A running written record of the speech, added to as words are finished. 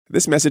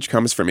This message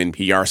comes from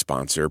NPR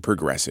sponsor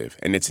Progressive,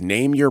 and it's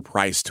Name Your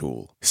Price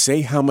tool.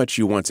 Say how much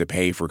you want to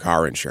pay for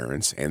car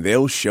insurance, and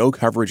they'll show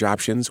coverage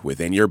options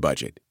within your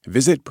budget.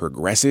 Visit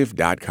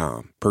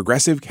Progressive.com.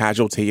 Progressive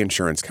Casualty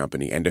Insurance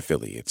Company and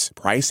Affiliates.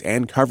 Price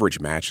and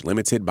coverage match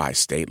limited by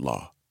state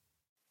law.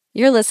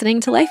 You're listening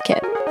to Life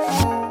Kit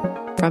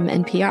from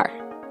NPR.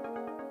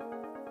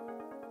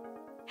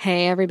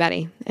 Hey,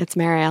 everybody. It's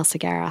Marielle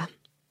Segarra.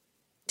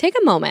 Take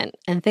a moment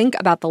and think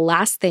about the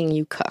last thing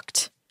you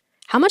cooked.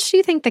 How much do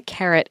you think the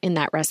carrot in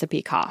that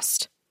recipe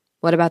cost?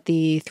 What about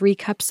the 3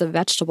 cups of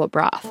vegetable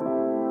broth?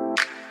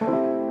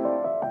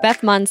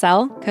 Beth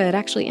Monsell could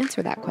actually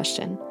answer that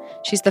question.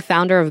 She's the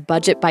founder of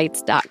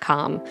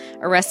BudgetBites.com,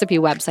 a recipe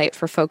website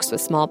for folks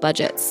with small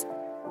budgets.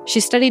 She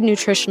studied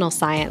nutritional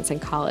science in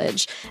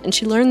college, and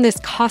she learned this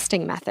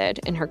costing method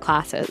in her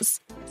classes.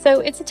 So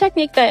it's a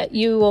technique that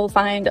you will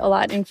find a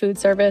lot in food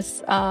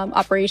service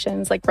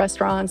operations like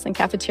restaurants and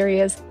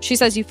cafeterias. She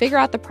says you figure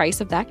out the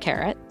price of that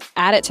carrot,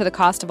 add it to the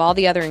cost of all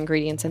the other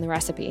ingredients in the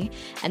recipe,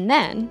 and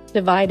then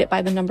divide it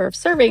by the number of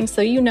servings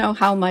so you know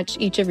how much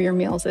each of your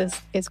meals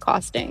is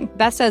costing.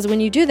 Beth says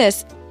when you do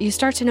this, you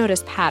start to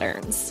notice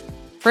patterns.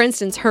 For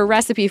instance, her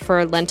recipe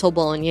for lentil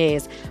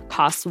bolognese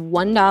costs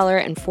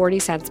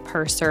 $1.40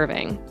 per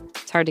serving.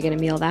 It's hard to get a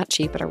meal that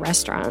cheap at a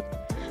restaurant.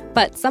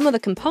 But some of the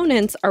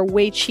components are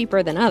way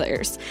cheaper than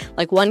others,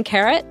 like 1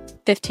 carrot,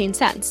 15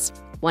 cents,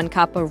 1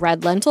 cup of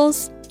red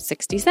lentils,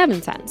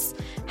 67 cents,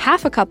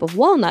 half a cup of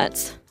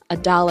walnuts,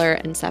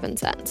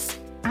 $1.07.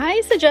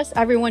 I suggest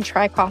everyone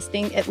try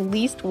costing at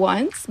least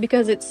once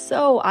because it's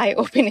so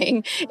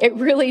eye-opening. It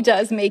really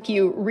does make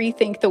you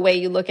rethink the way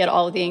you look at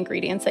all of the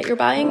ingredients that you're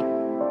buying.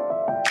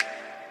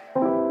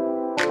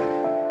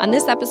 On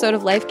this episode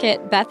of Life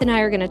Kit, Beth and I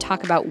are going to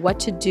talk about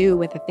what to do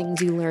with the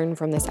things you learn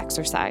from this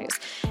exercise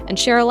and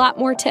share a lot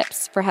more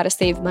tips for how to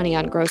save money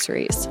on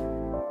groceries.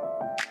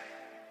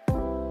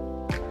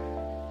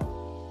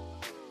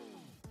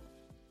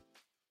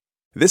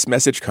 This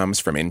message comes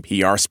from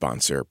NPR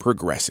sponsor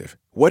Progressive.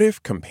 What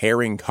if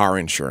comparing car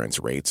insurance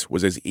rates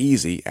was as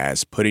easy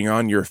as putting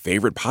on your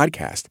favorite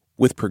podcast?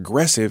 With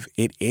Progressive,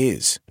 it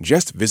is.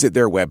 Just visit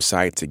their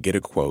website to get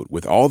a quote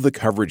with all the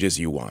coverages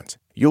you want.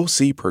 You'll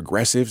see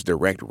Progressive's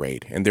direct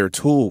rate, and their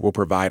tool will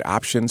provide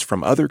options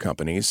from other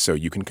companies so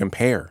you can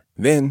compare.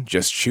 Then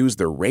just choose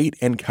the rate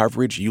and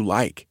coverage you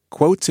like.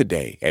 Quote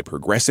today at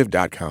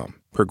Progressive.com.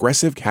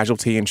 Progressive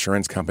Casualty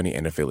Insurance Company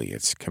and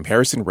Affiliates.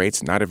 Comparison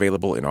rates not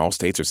available in all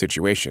states or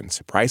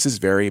situations. Prices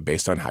vary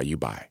based on how you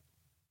buy.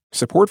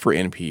 Support for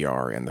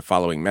NPR and the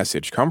following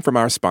message come from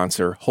our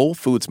sponsor, Whole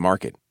Foods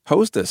Market.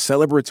 Host a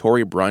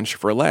celebratory brunch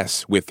for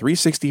less with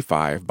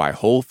 365 by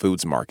Whole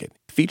Foods Market,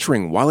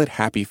 featuring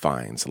wallet-happy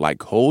finds like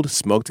cold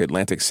smoked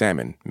Atlantic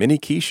salmon, mini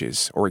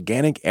quiches,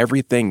 organic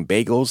everything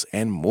bagels,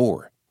 and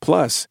more.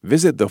 Plus,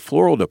 visit the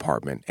floral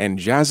department and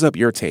jazz up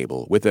your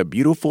table with a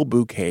beautiful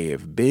bouquet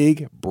of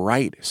big,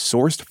 bright,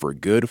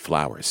 sourced-for-good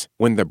flowers.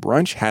 When the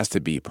brunch has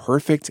to be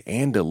perfect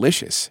and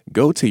delicious,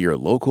 go to your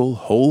local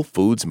Whole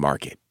Foods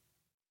Market.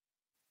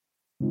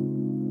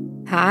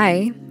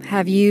 Hi,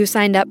 have you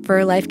signed up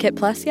for Life Kit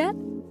Plus yet?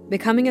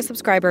 Becoming a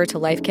subscriber to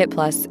Life Kit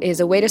Plus is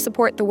a way to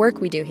support the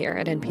work we do here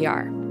at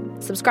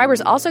NPR.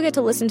 Subscribers also get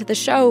to listen to the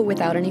show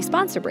without any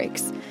sponsor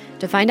breaks.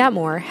 To find out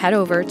more, head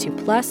over to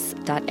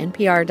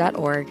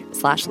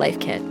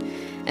plus.npr.org/lifekit.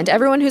 And to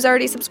everyone who's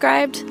already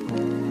subscribed,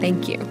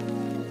 thank you.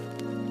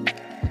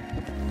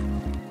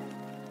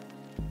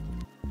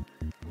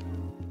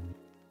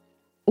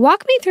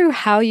 Walk me through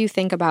how you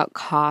think about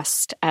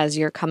cost as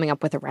you're coming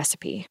up with a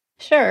recipe.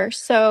 Sure.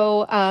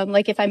 So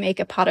like if I make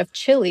a pot of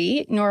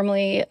chili,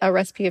 normally a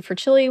recipe for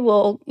chili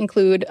will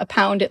include a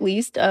pound at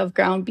least of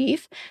ground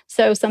beef.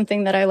 So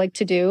something that I like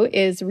to do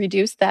is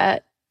reduce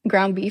that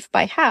ground beef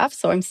by half.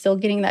 So I'm still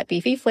getting that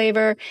beefy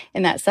flavor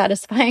and that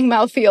satisfying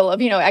mouthfeel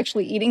of,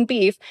 actually eating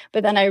beef.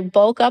 But then I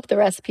bulk up the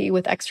recipe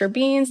with extra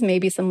beans,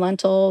 maybe some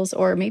lentils,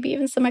 or maybe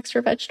even some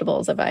extra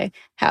vegetables if I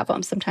have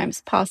them,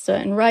 sometimes pasta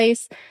and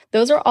rice.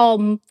 Those are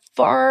all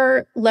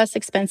far less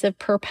expensive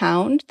per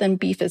pound than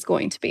beef is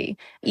going to be.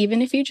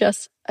 Even if you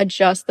just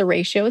adjust the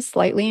ratios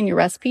slightly in your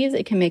recipes,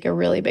 it can make a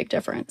really big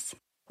difference.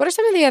 What are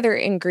some of the other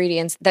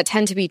ingredients that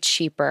tend to be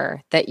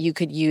cheaper that you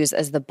could use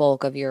as the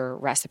bulk of your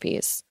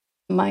recipes?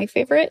 My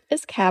favorite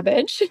is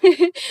cabbage.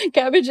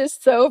 Cabbage is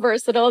so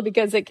versatile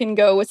because it can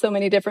go with so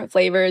many different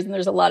flavors and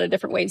there's a lot of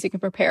different ways you can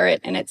prepare it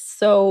and it's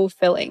so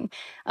filling.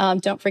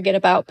 Don't forget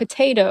about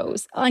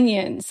potatoes,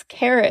 onions,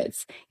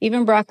 carrots,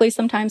 even broccoli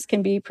sometimes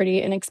can be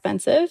pretty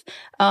inexpensive.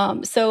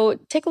 So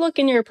take a look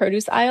in your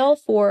produce aisle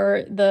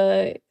for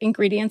the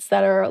ingredients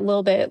that are a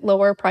little bit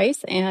lower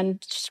price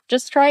and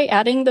just try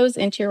adding those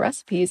into your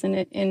recipes and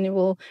it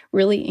will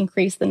really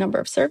increase the number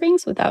of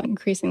servings without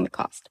increasing the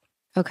cost.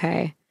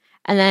 Okay.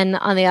 And then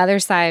on the other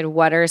side,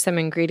 what are some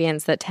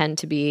ingredients that tend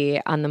to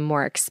be on the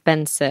more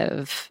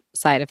expensive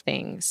side of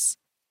things?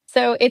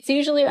 So it's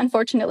usually,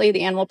 unfortunately,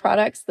 the animal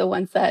products, the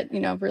ones that,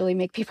 really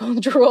make people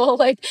drool,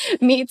 like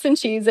meats and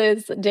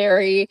cheeses,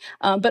 dairy,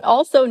 but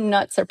also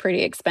nuts are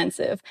pretty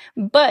expensive.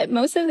 But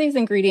most of these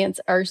ingredients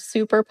are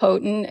super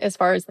potent as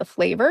far as the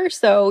flavor.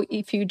 So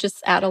if you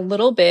just add a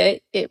little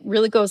bit, it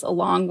really goes a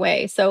long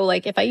way. So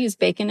like if I use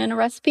bacon in a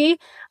recipe,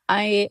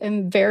 I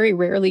am very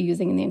rarely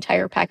using the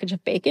entire package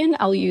of bacon.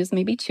 I'll use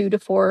maybe 2 to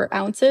 4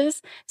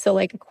 ounces. So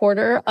like a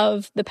quarter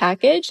of the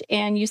package,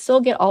 and you still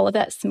get all of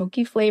that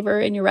smoky flavor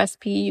in your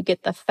recipe. You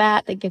get the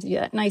fat that gives you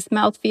that nice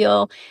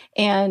mouthfeel,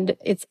 and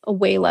it's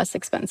way less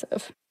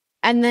expensive.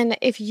 And then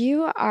if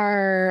you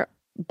are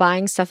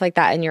buying stuff like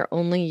that and you're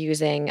only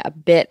using a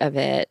bit of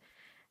it,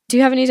 do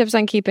you have any tips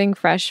on keeping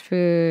fresh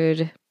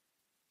food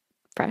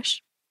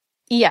fresh?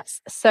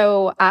 Yes.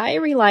 So I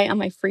rely on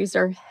my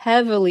freezer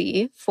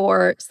heavily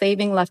for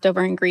saving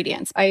leftover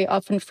ingredients. I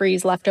often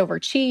freeze leftover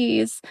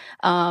cheese,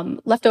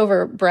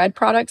 leftover bread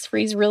products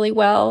freeze really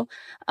well.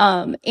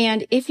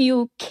 And if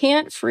you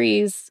can't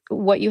freeze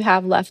what you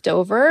have left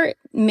over,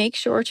 make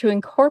sure to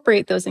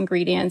incorporate those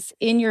ingredients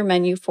in your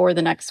menu for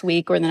the next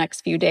week or the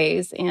next few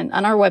days. And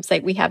on our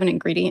website, we have an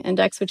ingredient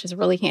index, which is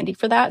really handy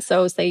for that.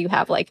 So say you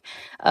have like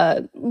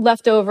a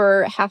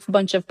leftover half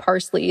bunch of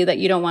parsley that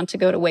you don't want to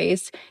go to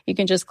waste, you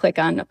can just click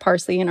on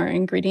parsley in our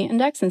ingredient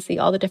index and see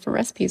all the different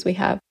recipes we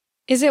have.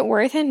 Is it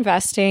worth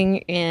investing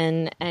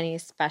in any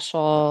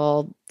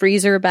special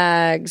freezer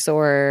bags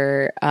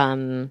or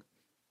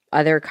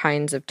other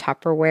kinds of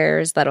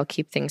Tupperwares that'll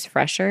keep things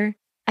fresher?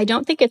 I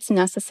don't think it's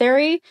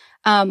necessary.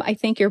 I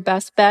think your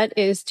best bet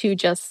is to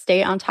just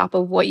stay on top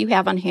of what you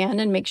have on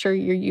hand and make sure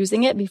you're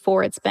using it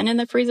before it's been in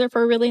the freezer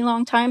for a really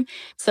long time.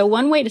 So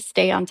one way to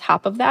stay on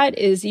top of that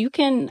is you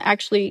can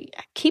actually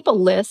keep a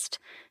list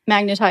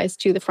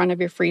magnetized to the front of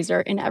your freezer.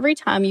 And every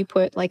time you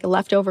put like a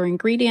leftover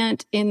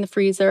ingredient in the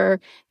freezer,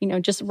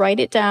 just write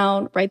it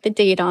down, write the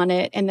date on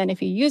it. And then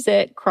if you use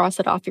it, cross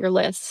it off your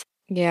list.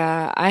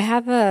 Yeah, I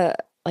have a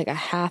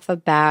half a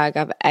bag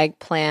of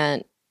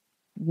eggplant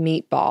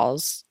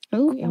meatballs.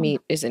 Ooh,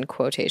 meat is in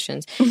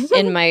quotations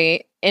in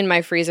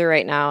my freezer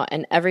right now,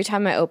 and every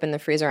time I open the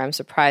freezer I'm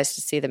surprised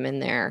to see them in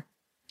there.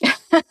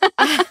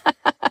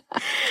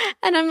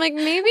 And I'm like,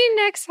 maybe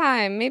next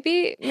time,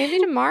 maybe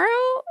tomorrow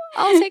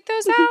I'll take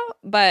those out.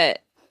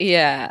 But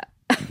yeah.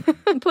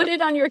 Put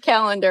it on your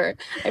calendar.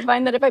 I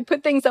find that if I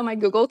put things on my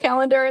Google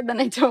Calendar, then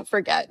I don't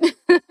forget.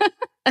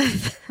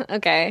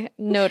 Okay,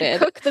 noted.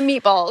 Cook the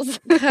meatballs.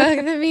 Cook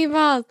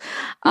the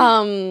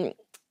meatballs.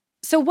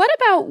 So what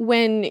about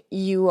when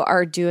you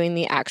are doing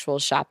the actual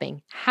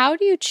shopping? How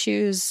do you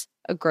choose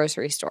a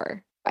grocery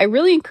store? I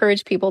really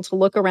encourage people to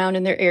look around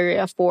in their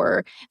area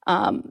for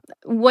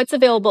what's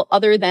available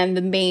other than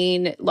the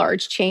main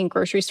large chain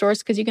grocery stores,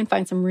 because you can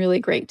find some really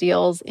great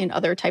deals in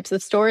other types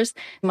of stores.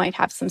 You might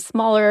have some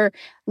smaller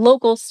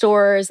local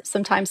stores.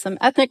 Sometimes some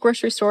ethnic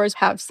grocery stores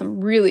have some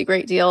really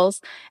great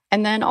deals.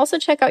 And then also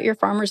check out your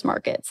farmers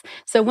markets.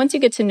 So once you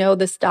get to know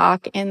the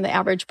stock and the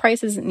average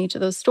prices in each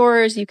of those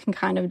stores, you can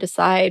kind of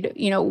decide,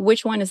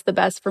 which one is the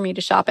best for me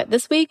to shop at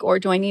this week, or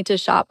do I need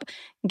to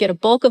get a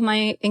bulk of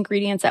my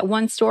ingredients at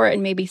one store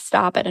and maybe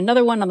stop at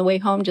another one on the way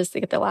home just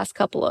to get the last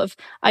couple of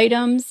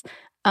items.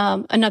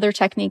 Another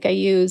technique I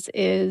use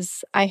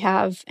is I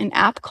have an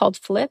app called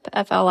Flip,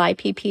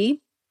 F-L-I-P-P.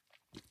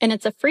 And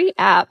it's a free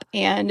app.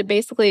 And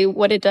basically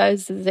what it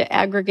does is it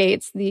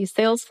aggregates the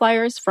sales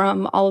flyers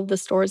from all of the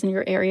stores in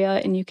your area.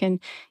 And you can,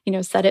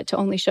 set it to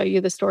only show you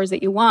the stores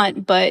that you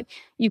want, but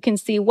you can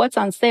see what's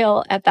on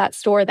sale at that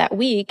store that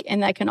week.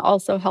 And that can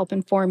also help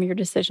inform your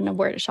decision of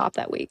where to shop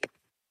that week.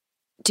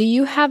 Do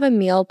you have a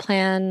meal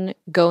plan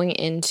going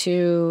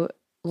into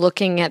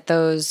looking at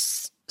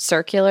those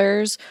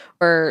circulars,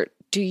 or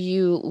do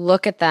you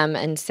look at them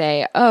and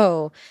say,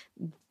 oh,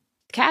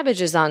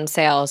 cabbage is on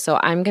sale, so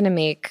I'm going to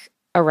make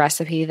a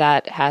recipe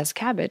that has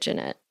cabbage in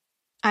it?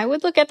 I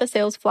would look at the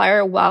sales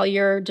flyer while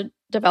you're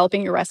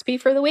developing your recipe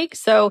for the week.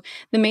 So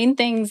the main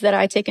things that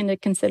I take into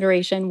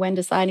consideration when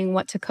deciding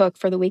what to cook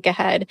for the week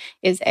ahead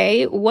is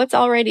A, what's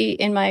already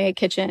in my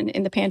kitchen,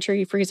 in the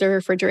pantry, freezer,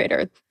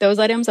 refrigerator. Those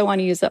items I want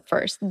to use up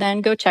first.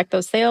 Then go check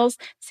those sales,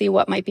 see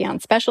what might be on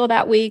special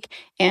that week,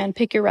 and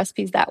pick your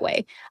recipes that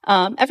way.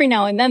 Every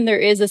now and then there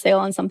is a sale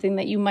on something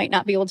that you might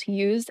not be able to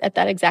use at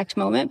that exact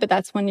moment, but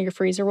that's when your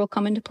freezer will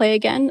come into play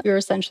again. You're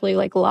essentially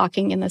like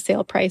locking in the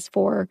sale price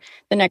for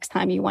the next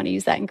time you want to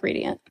use that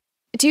ingredient.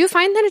 Do you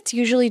find that it's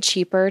usually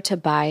cheaper to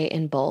buy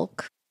in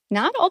bulk?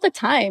 Not all the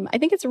time. I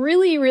think it's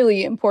really,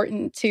 really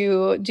important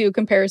to do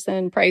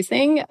comparison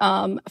pricing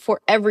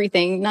for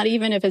everything, not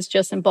even if it's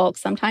just in bulk.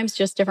 Sometimes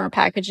just different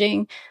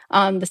packaging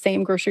on the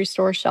same grocery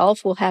store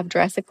shelf will have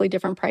drastically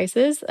different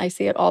prices. I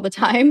see it all the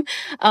time.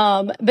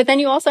 But then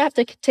you also have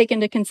to take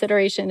into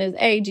consideration is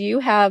A, do you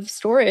have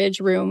storage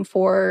room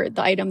for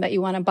the item that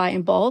you want to buy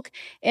in bulk?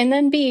 And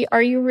then B,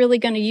 are you really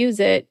going to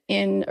use it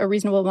in a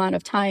reasonable amount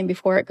of time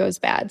before it goes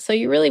bad? So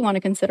you really want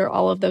to consider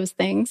all of those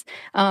things.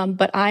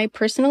 But I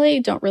personally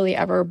don't really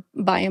ever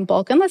buy in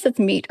bulk unless it's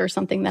meat or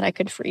something that I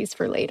could freeze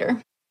for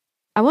later.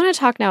 I want to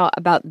talk now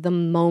about the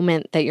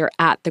moment that you're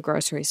at the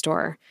grocery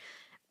store,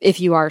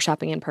 if you are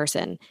shopping in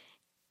person.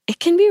 it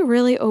can be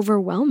really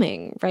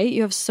overwhelming, right?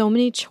 You have so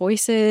many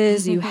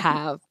choices. You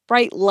have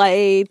bright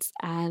lights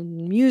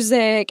and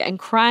music and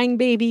crying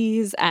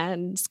babies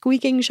and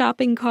squeaking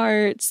shopping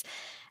carts.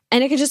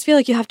 And it can just feel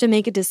like you have to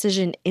make a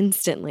decision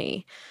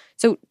instantly.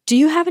 So, do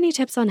you have any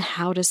tips on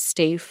how to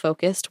stay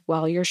focused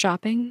while you're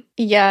shopping?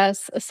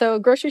 Yes. So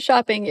grocery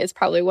shopping is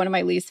probably one of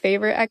my least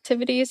favorite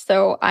activities.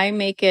 So I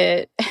make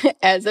it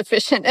as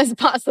efficient as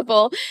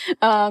possible.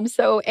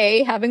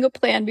 Having a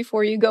plan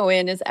before you go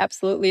in is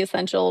absolutely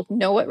essential.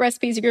 Know what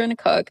recipes you're going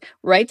to cook.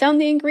 Write down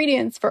the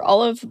ingredients for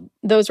all of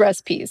those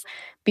recipes.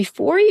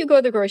 Before you go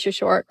to the grocery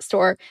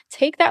store,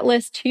 take that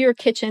list to your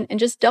kitchen and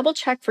just double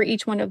check for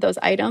each one of those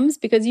items,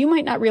 because you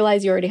might not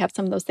realize you already have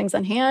some of those things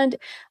on hand.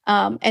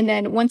 And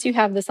then once you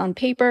have this on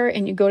paper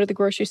and you go to the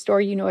grocery store,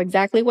 you know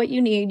exactly what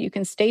you need. You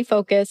can stay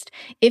focused.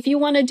 If you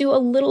want to do a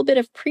little bit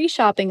of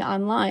pre-shopping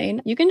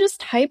online, you can just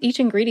type each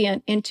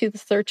ingredient into the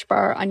search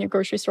bar on your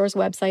grocery store's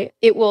website.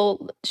 It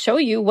will show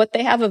you what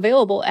they have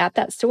available at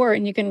that store,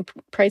 and you can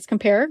price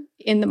compare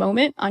in the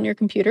moment on your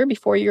computer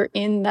before you're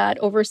in that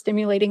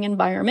overstimulating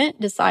environment.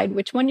 Decide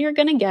which one you're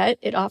going to get.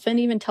 It often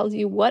even tells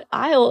you what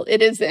aisle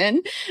it is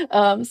in,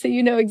 so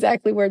you know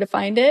exactly where to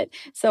find it.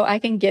 So I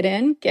can get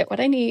in, get what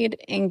I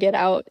need, and get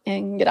out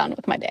and get on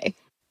with my day.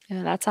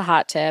 Yeah, that's a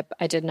hot tip.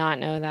 I did not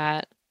know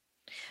that.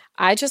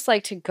 I just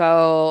like to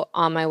go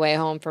on my way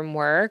home from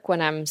work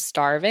when I'm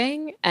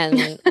starving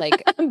and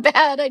like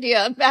Bad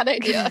idea.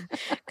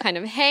 kind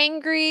of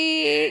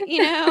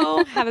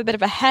hangry, have a bit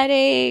of a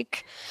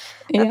headache.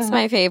 That's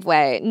my fave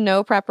way.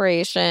 No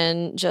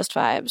preparation, just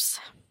vibes.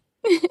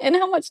 And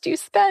how much do you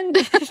spend?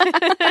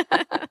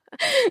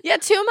 Yeah,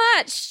 too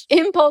much.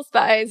 Impulse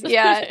buys.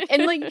 Yeah.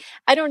 And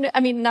I don't know.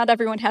 I mean, not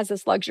everyone has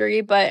this luxury,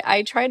 but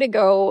I try to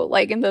go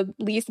in the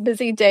least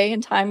busy day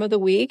and time of the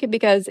week,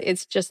 because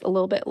it's just a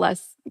little bit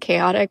less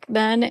chaotic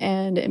then,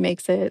 and it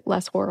makes it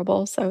less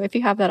horrible. So if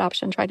you have that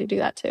option, try to do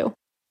that too.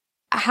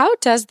 How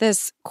does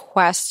this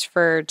quest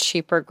for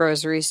cheaper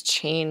groceries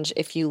change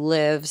if you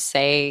live,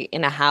 say,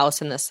 in a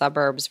house in the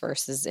suburbs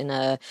versus in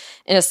a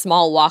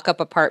small walk-up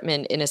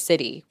apartment in a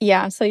city?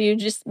 Yeah, so you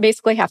just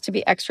basically have to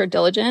be extra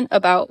diligent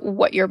about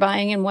what you're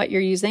buying and what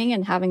you're using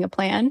and having a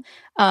plan.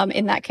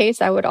 In that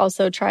case, I would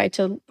also try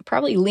to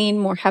probably lean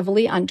more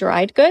heavily on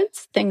dried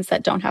goods, things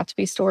that don't have to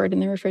be stored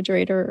in the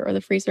refrigerator or the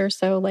freezer.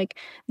 So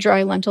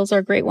dry lentils are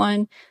a great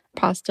one,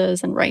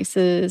 pastas and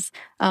rices,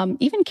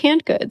 even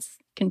canned goods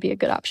can be a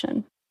good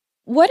option.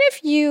 What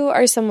if you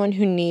are someone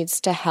who needs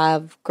to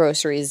have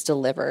groceries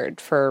delivered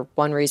for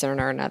one reason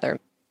or another?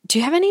 Do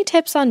you have any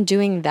tips on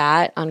doing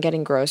that, on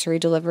getting grocery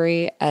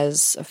delivery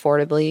as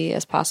affordably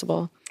as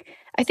possible?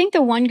 I think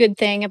the one good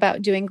thing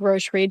about doing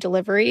grocery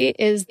delivery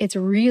is it's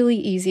really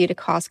easy to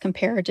cost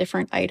compare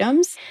different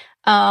items.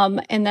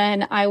 And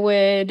then I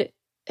would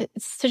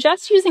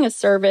suggest using a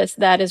service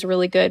that is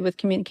really good with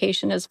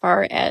communication as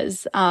far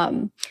as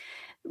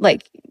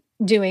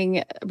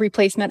doing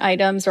replacement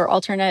items or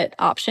alternate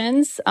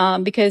options.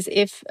 Because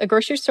if a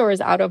grocery store is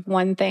out of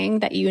one thing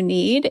that you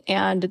need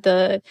and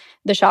the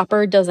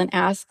shopper doesn't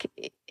ask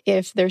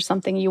if there's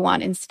something you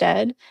want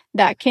instead,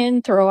 that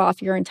can throw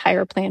off your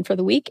entire plan for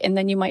the week. And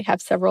then you might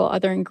have several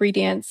other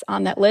ingredients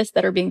on that list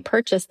that are being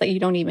purchased that you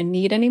don't even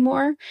need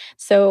anymore.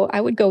 So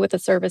I would go with a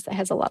service that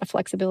has a lot of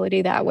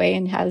flexibility that way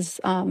and has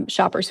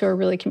shoppers who are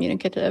really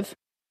communicative.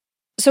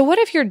 So what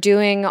if you're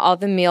doing all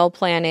the meal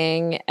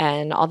planning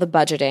and all the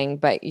budgeting,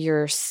 but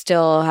you're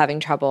still having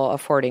trouble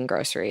affording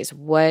groceries?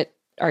 What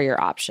are your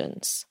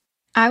options?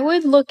 I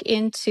would look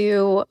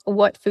into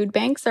what food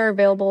banks are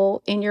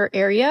available in your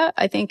area.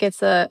 I think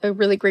it's a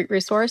really great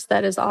resource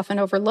that is often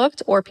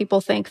overlooked, or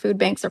people think food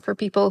banks are for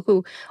people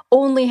who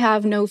only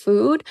have no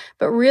food,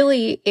 but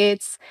really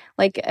it's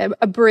like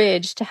a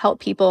bridge to help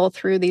people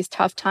through these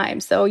tough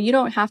times. So you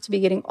don't have to be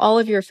getting all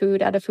of your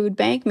food at a food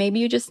bank. Maybe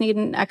you just need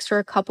an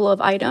extra couple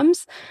of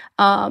items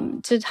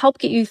to help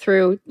get you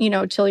through,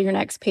 till your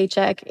next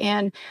paycheck.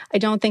 And I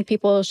don't think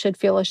people should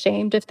feel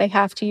ashamed if they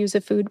have to use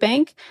a food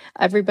bank.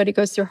 Everybody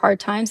goes through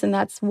hard times, and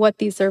that's what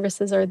these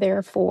services are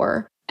there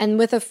for. And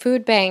with a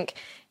food bank,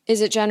 is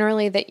it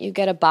generally that you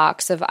get a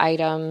box of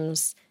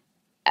items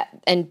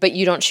but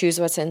you don't choose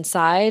what's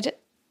inside?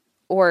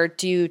 Or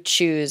do you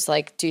choose,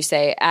 do you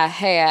say,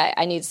 hey,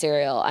 I need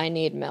cereal, I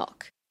need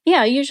milk?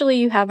 Yeah, usually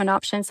you have an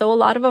option. So a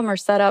lot of them are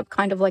set up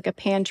kind of like a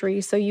pantry.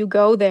 So you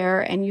go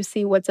there and you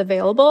see what's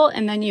available,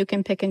 and then you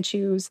can pick and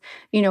choose,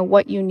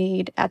 what you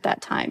need at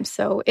that time.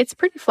 So it's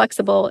pretty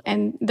flexible,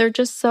 and they're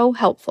just so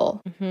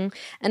helpful. Mm-hmm.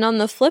 And on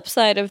the flip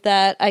side of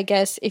that, I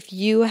guess if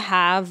you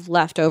have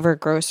leftover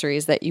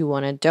groceries that you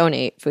want to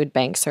donate, food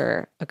banks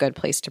are a good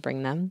place to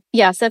bring them.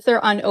 Yes, if they're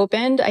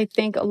unopened, I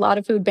think a lot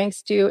of food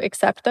banks do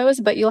accept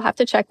those, but you'll have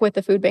to check with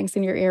the food banks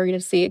in your area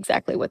to see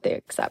exactly what they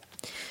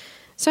accept.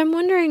 So I'm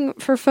wondering,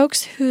 for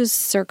folks whose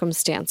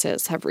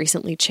circumstances have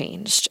recently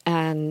changed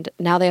and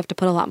now they have to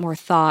put a lot more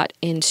thought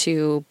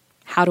into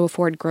how to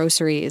afford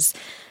groceries,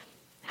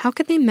 how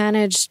can they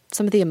manage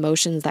some of the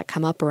emotions that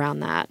come up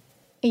around that?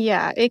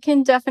 Yeah, it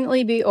can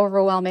definitely be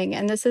overwhelming.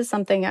 And this is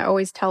something I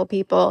always tell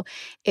people,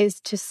 is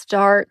to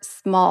start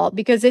small.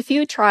 Because if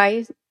you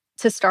try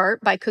to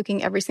start by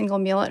cooking every single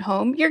meal at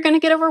home, you're going to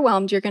get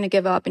overwhelmed, you're going to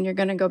give up, and you're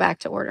going to go back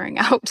to ordering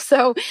out.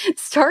 So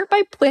start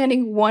by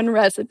planning one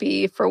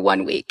recipe for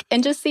 1 week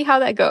and just see how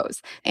that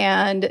goes.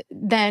 And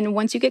then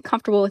once you get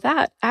comfortable with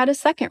that, add a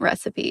second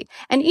recipe.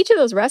 And each of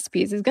those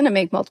recipes is going to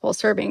make multiple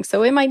servings.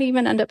 So it might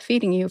even end up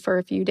feeding you for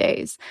a few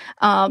days.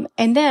 And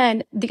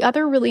then the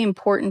other really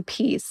important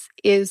piece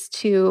is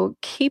to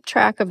keep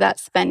track of that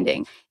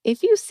spending.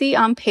 If you see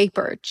on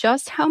paper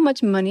just how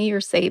much money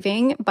you're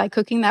saving by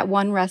cooking that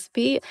one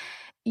recipe,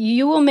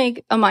 you will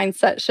make a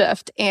mindset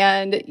shift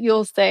and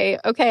you'll say,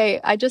 okay,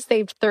 I just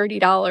saved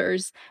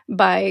 $30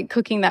 by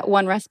cooking that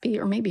one recipe,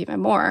 or maybe even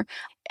more.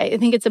 I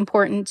think it's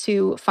important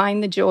to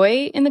find the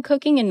joy in the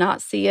cooking and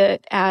not see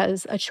it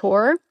as a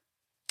chore.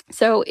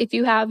 So if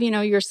you have,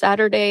 your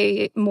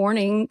Saturday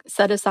morning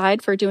set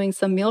aside for doing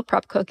some meal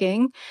prep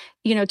cooking,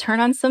 turn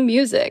on some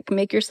music,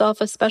 make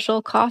yourself a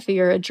special coffee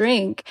or a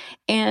drink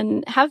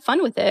and have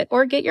fun with it,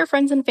 or get your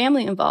friends and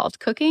family involved.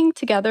 Cooking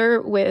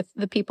together with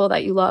the people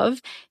that you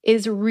love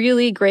is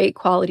really great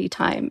quality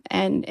time,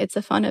 and it's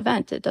a fun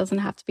event. It doesn't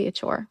have to be a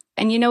chore.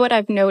 And you know what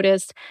I've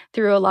noticed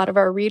through a lot of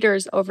our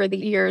readers over the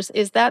years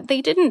is that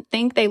they didn't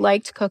think they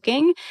liked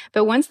cooking,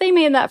 but once they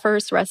made that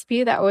first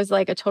recipe that was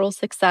like a total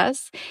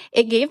success,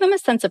 it gave them a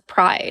sense of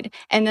pride.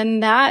 And then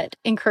that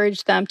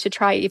encouraged them to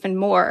try even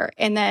more.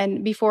 And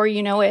then before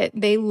you know it,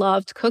 they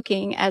loved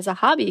cooking as a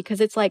hobby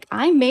because it's like,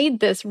 I made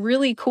this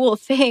really cool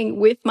thing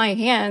with my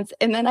hands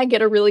and then I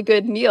get a really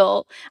good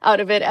meal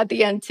out of it at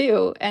the end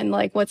too. And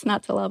like, what's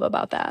not to love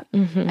about that?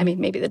 Mm-hmm. I mean,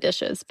 maybe the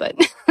dishes, but...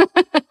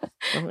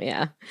 Oh,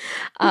 yeah.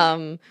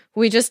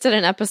 We just did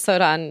an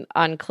episode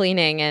on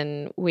cleaning,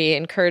 and we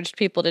encouraged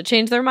people to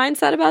change their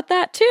mindset about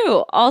that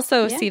too.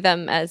 Also see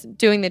them as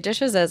doing the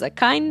dishes as a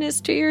kindness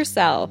to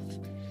yourself.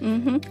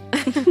 Mm-hmm.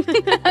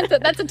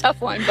 That's a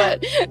tough one,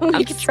 but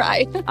we could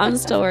try. I'm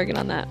still working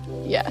on that.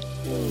 Yeah.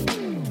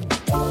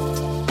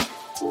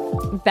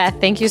 Beth,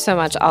 thank you so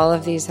much. All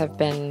of these have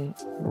been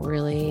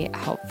really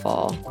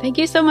helpful. Thank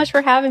you so much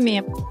for having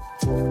me.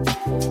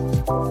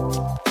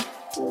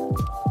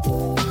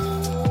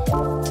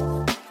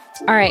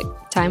 All right,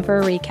 time for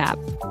a recap.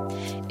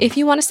 If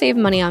you want to save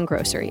money on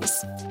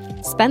groceries,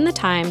 spend the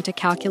time to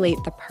calculate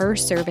the per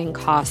serving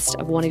cost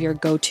of one of your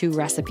go-to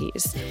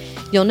recipes.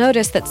 You'll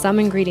notice that some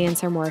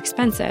ingredients are more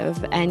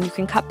expensive, and you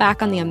can cut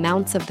back on the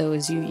amounts of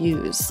those you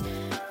use.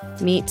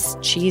 Meats,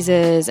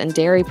 cheeses, and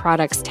dairy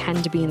products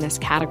tend to be in this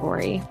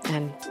category,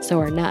 and so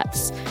are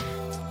nuts.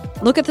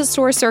 Look at the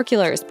store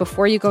circulars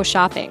before you go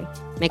shopping.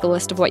 Make a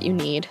list of what you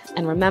need,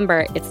 and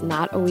remember, it's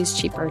not always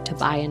cheaper to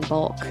buy in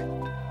bulk.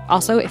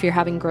 Also, if you're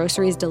having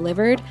groceries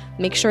delivered,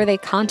 make sure they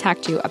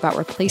contact you about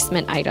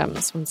replacement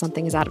items when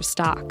something is out of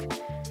stock.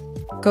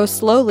 Go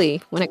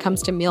slowly when it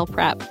comes to meal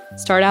prep.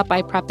 Start out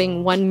by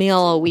prepping one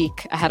meal a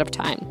week ahead of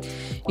time.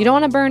 You don't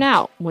want to burn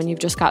out when you've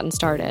just gotten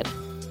started.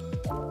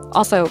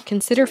 Also,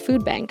 consider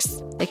food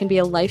banks. They can be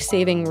a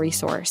life-saving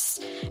resource,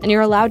 and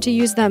you're allowed to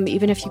use them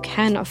even if you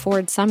can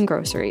afford some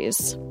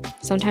groceries.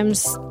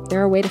 Sometimes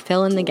they're a way to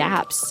fill in the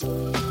gaps.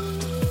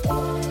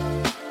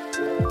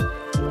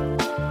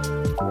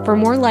 For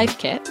more Life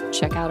Kit,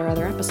 check out our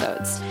other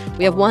episodes.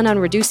 We have one on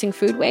reducing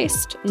food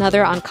waste,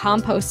 another on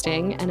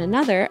composting, and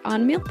another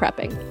on meal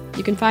prepping.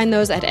 You can find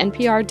those at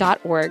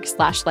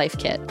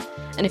npr.org/lifekit.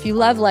 And if you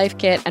love Life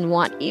Kit and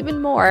want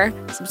even more,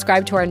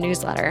 subscribe to our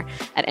newsletter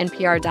at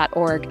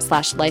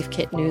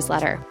npr.org/lifekit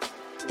newsletter.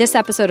 This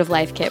episode of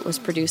Life Kit was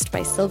produced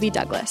by Sylvie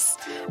Douglas.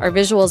 Our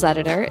visuals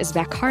editor is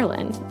Beck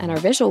Harlan, and our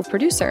visual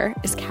producer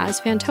is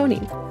Kaz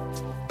Fantoni.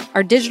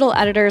 Our digital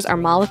editors are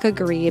Malika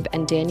Garib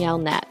and Danielle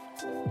Nett.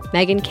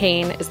 Megan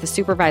Kane is the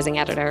supervising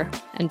editor,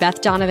 and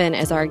Beth Donovan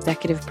is our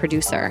executive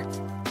producer.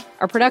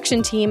 Our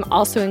production team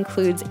also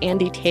includes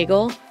Andy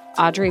Tagle,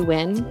 Audrey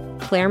Wynn,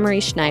 Claire Marie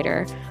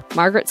Schneider,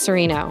 Margaret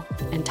Serino,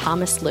 and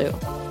Thomas Liu.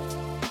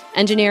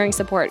 Engineering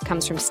support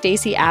comes from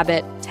Stacey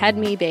Abbott, Ted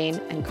Meebane,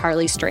 and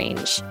Carly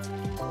Strange.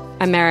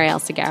 I'm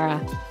Marielle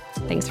Segarra.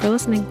 Thanks for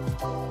listening.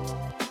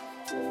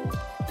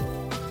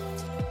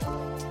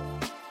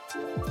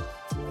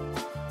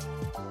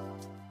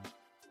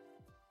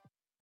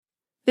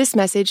 This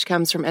message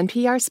comes from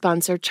NPR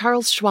sponsor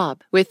Charles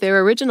Schwab with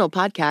their original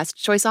podcast,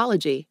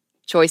 Choiceology.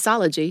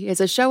 Choiceology is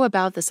a show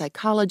about the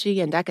psychology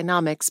and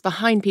economics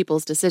behind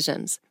people's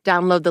decisions.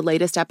 Download the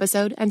latest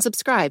episode and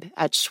subscribe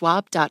at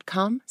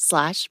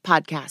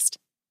schwab.com/podcast.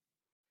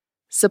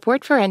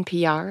 Support for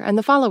NPR and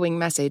the following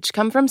message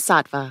come from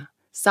Saatva.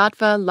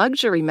 Saatva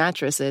luxury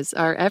mattresses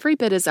are every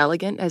bit as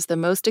elegant as the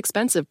most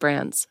expensive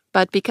brands,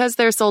 but because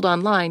they're sold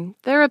online,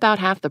 they're about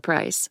half the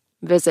price.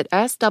 Visit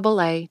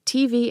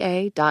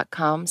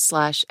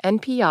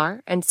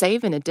SAATVA.com/NPR and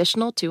save an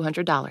additional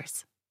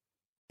 $200.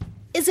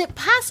 Is it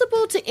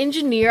possible to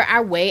engineer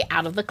our way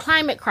out of the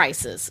climate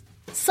crisis?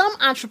 Some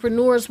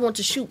entrepreneurs want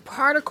to shoot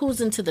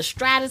particles into the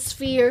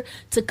stratosphere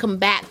to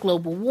combat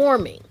global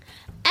warming.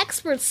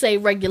 Experts say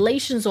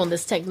regulations on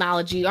this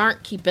technology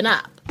aren't keeping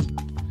up.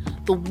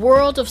 The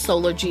world of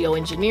solar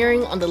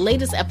geoengineering on the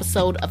latest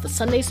episode of The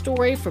Sunday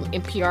Story from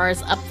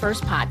NPR's Up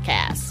First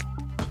podcast.